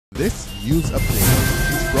This news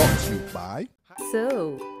update is brought to you by...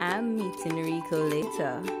 So, I'm meeting Rico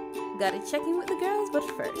later. Gotta check in with the girls, but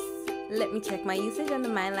first, let me check my usage on the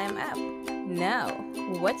MyLime app. Now,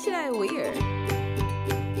 what should I wear?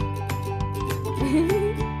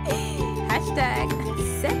 Hashtag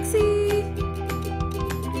sexy.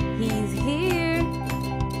 He's here.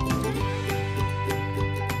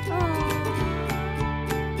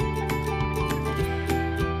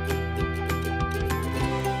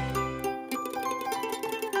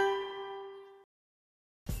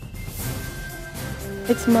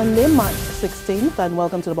 It's Monday, March 16th, and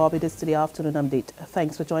welcome to the Barbados Today Afternoon Update.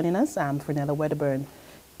 Thanks for joining us. I'm Fernella Wedderburn.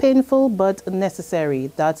 Painful but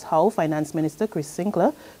necessary. That's how Finance Minister Chris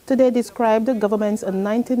Sinclair today described the government's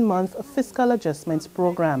 19-month fiscal adjustments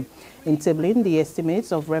program. In tabling the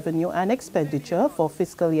estimates of revenue and expenditure for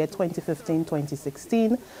fiscal year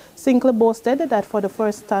 2015-2016, Sinclair boasted that for the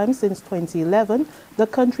first time since 2011, the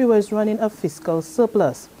country was running a fiscal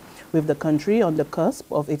surplus. With the country on the cusp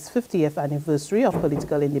of its 50th anniversary of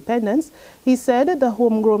political independence, he said the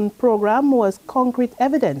homegrown program was concrete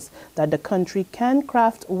evidence that the country can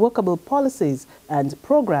craft workable policies and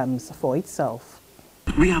programs for itself.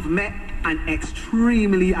 We have met an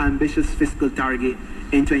extremely ambitious fiscal target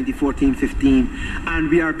in 2014-15, and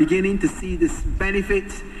we are beginning to see this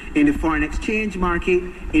benefit in the foreign exchange market,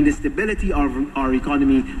 in the stability of our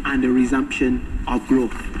economy, and the resumption of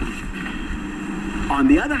growth. On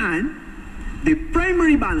the other hand, the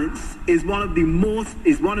primary balance is one of the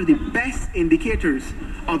best indicators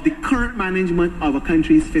of the current management of a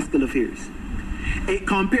country's fiscal affairs. It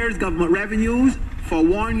compares government revenues for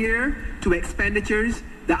 1 year to expenditures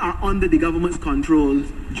that are under the government's control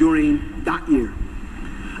during that year.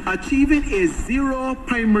 Achieving a zero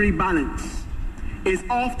primary balance is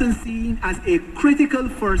often seen as a critical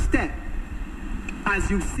first step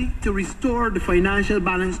as you seek to restore the financial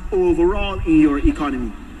balance overall in your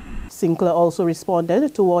economy. Sinclair also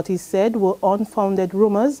responded to what he said were unfounded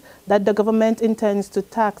rumors that the government intends to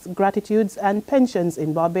tax gratitudes and pensions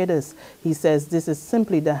in Barbados. He says this is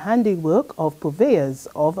simply the handiwork of purveyors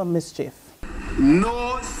of mischief.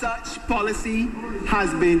 No such policy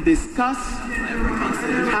has been discussed,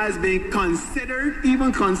 has been considered,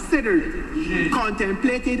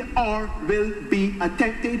 contemplated, or will be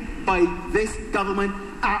attempted by this government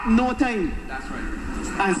at no time. That's right.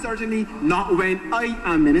 And certainly not when I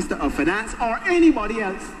am Minister of Finance or anybody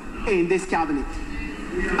else in this cabinet.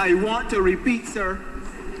 I want to repeat, sir,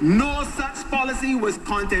 no such policy was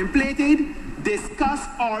contemplated, discussed,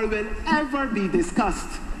 or will ever be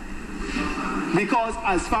discussed. Because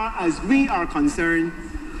as far as we are concerned,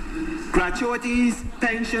 gratuities,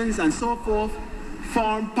 pensions, and so forth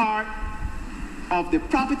form part of the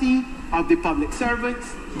property of the public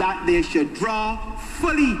servants that they should draw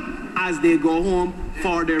fully as they go home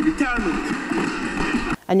for their retirement.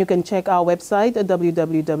 And you can check our website at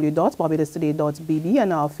www.barbadostoday.bb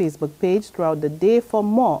and our Facebook page throughout the day for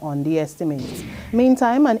more on the estimates.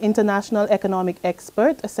 Meantime, an international economic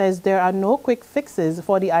expert says there are no quick fixes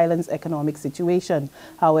for the island's economic situation.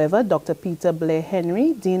 However, Dr. Peter Blair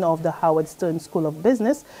Henry, Dean of the Howard Stern School of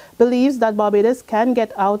Business, believes that Barbados can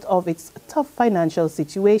get out of its tough financial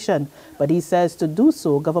situation. But he says to do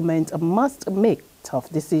so, government must make tough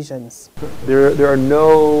decisions. There are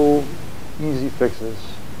no easy fixes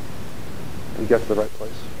to get to the right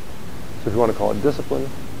place. So if you want to call it discipline,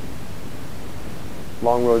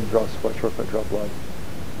 long road draw sweat, short cut draw blood.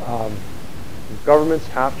 Governments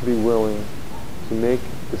have to be willing to make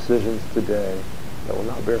decisions today that will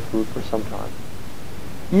not bear fruit for some time.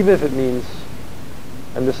 Even if it means,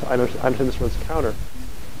 and this I understand this runs counter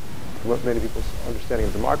to what many people's understanding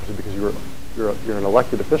of democracy, because you're an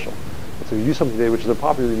elected official. And so you do something today which is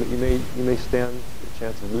unpopular, you may stand a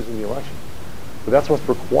chance of losing the election. But that's what's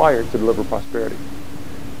required to deliver prosperity.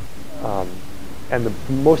 And the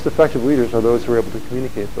most effective leaders are those who are able to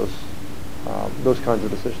communicate those kinds of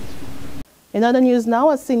decisions. In other news now,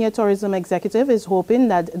 a senior tourism executive is hoping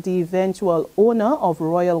that the eventual owner of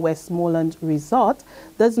Royal Westmoreland Resort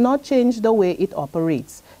does not change the way it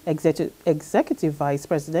operates. Executive Vice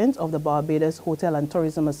President of the Barbados Hotel and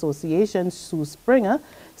Tourism Association, Sue Springer,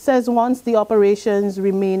 says once the operations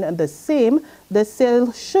remain the same, the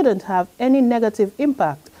sale shouldn't have any negative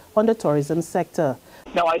impact on the tourism sector.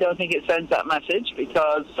 No, I don't think it sends that message,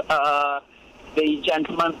 because the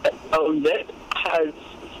gentleman that owns it has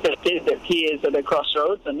stated that he is at a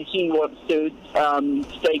crossroads and he wants to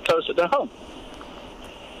stay closer to home.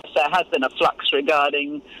 There has been a flux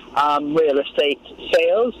regarding real estate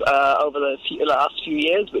sales over the last few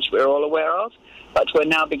years, which we're all aware of, but we're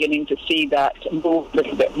now beginning to see that move a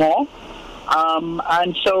little bit more.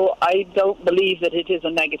 And so I don't believe that it is a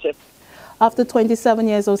negative. After 27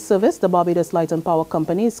 years of service, the Barbados Light and Power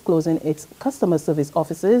Company is closing its customer service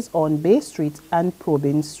offices on Bay Street and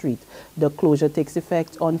Probyn Street. The closure takes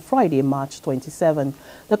effect on Friday, March 27.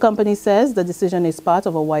 The company says the decision is part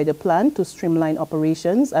of a wider plan to streamline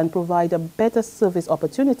operations and provide better service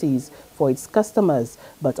opportunities for its customers,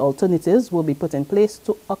 but alternatives will be put in place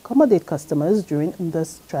to accommodate customers during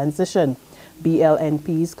this transition.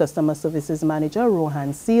 BL&P's Customer Services Manager,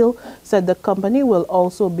 Rohan Seal, said the company will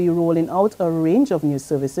also be rolling out a range of new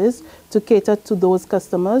services to cater to those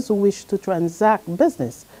customers who wish to transact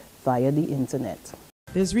business via the internet.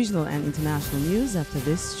 There's regional and international news after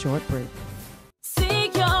this short break.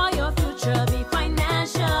 Secure your future, be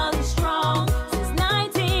financially strong. Since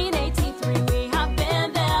 1983, we have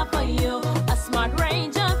been there for you. A smart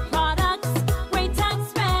range of products, great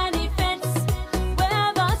tax benefits.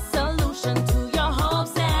 We're the solution to your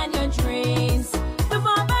hopes and your dreams. The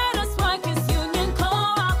Barbados Workers Union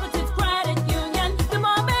Cooperative Credit Union. The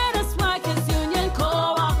Barbados Workers Union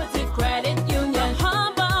Cooperative Credit Union.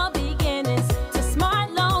 Humble beginnings to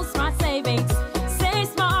smart loans, smart savings. Save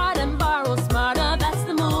smart and borrow smarter. That's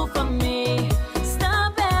the move for me.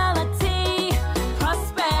 Stability,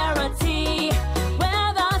 prosperity.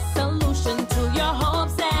 We're the solution to your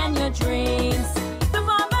hopes and your dreams. The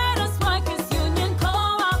Barbados Workers Union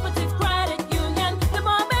Cooperative Credit Union. The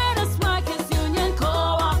Barbados Workers Union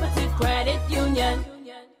Cooperative Credit Union.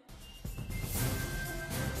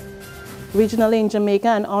 Regionally in Jamaica,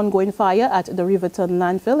 an ongoing fire at the Riverton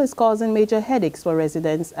landfill is causing major headaches for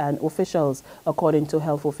residents and officials. According to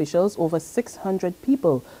health officials, over 600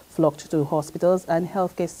 people flocked to hospitals and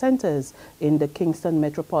healthcare centers in the Kingston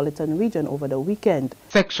metropolitan region over the weekend.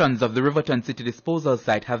 Sections of the Riverton City disposal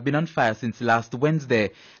site have been on fire since last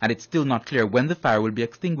Wednesday, and it's still not clear when the fire will be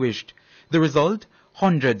extinguished. The result?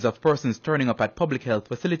 Hundreds of persons turning up at public health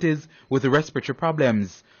facilities with respiratory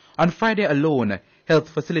problems. On Friday alone, health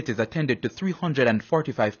facilities attended to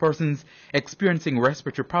 345 persons experiencing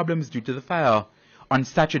respiratory problems due to the fire. On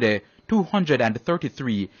Saturday,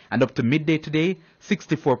 233, and up to midday today,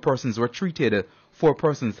 64 persons were treated. 4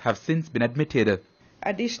 persons have since been admitted.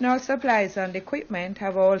 Additional supplies and equipment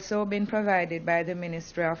have also been provided by the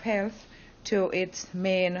Ministry of Health to its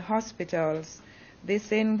main hospitals.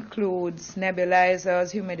 This includes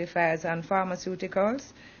nebulizers, humidifiers, and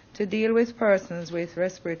pharmaceuticals to deal with persons with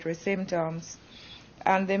respiratory symptoms.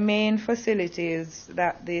 And the main facilities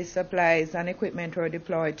that the supplies and equipment were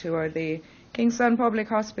deployed to are the Kingston Public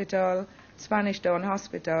Hospital, Spanish Town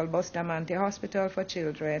Hospital, Bustamante Hospital for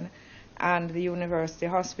Children, and the University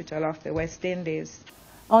Hospital of the West Indies.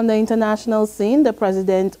 On the international scene, the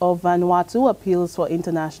president of Vanuatu appeals for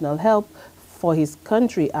international help for his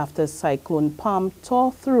country after Cyclone Palm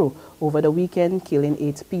tore through over the weekend, killing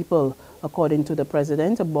 8 people. According to the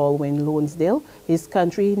president, Baldwin Lonsdale, his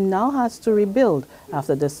country now has to rebuild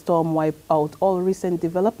after the storm wiped out all recent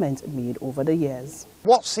developments made over the years.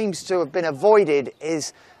 What seems to have been avoided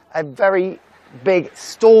is a very big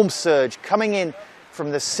storm surge coming in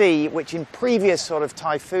from the sea, which in previous sort of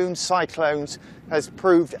typhoons, cyclones, has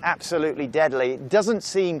proved absolutely deadly. It doesn't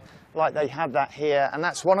seem like they had that here, and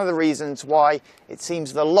that's one of the reasons why it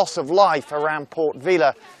seems the loss of life around Port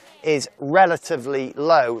Vila is relatively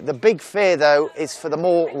low. The big fear, though, is for the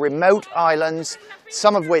more remote islands,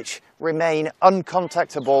 some of which remain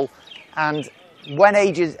uncontactable, and when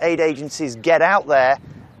aid agencies get out there,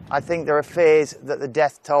 I think there are fears that the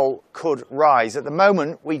death toll could rise. At the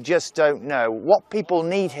moment, we just don't know. What people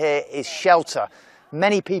need here is shelter.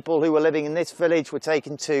 Many people who were living in this village were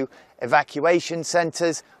taken to evacuation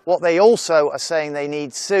centres. What they also are saying they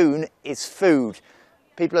need soon is food.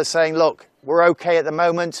 People are saying, look, we're okay at the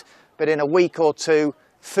moment, but in a week or two,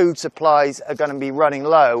 food supplies are going to be running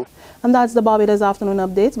low. And that's the Barbados Afternoon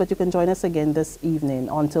Updates, but you can join us again this evening.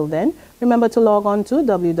 Until then, remember to log on to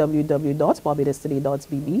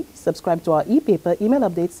www.barbadostoday.bb, subscribe to our e-paper, email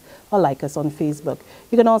updates, or like us on Facebook.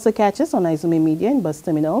 You can also catch us on Izumi Media in bus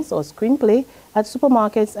terminals or screenplay at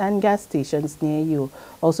supermarkets and gas stations near you.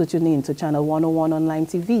 Also tune in to Channel 101 Online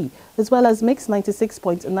TV, as well as Mix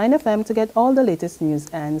 96.9 FM to get all the latest news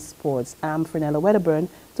and sports. I'm Frenella Wedderburn.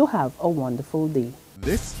 To have a wonderful day.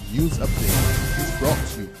 This news update is brought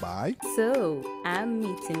to you by... So, I'm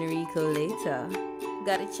meeting Rico later.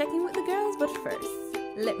 Gotta check in with the girls, but first,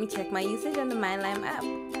 let me check my usage on the MyLime app.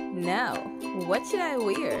 Now, what should I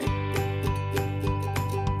wear?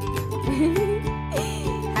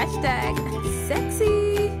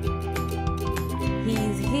 #sexy.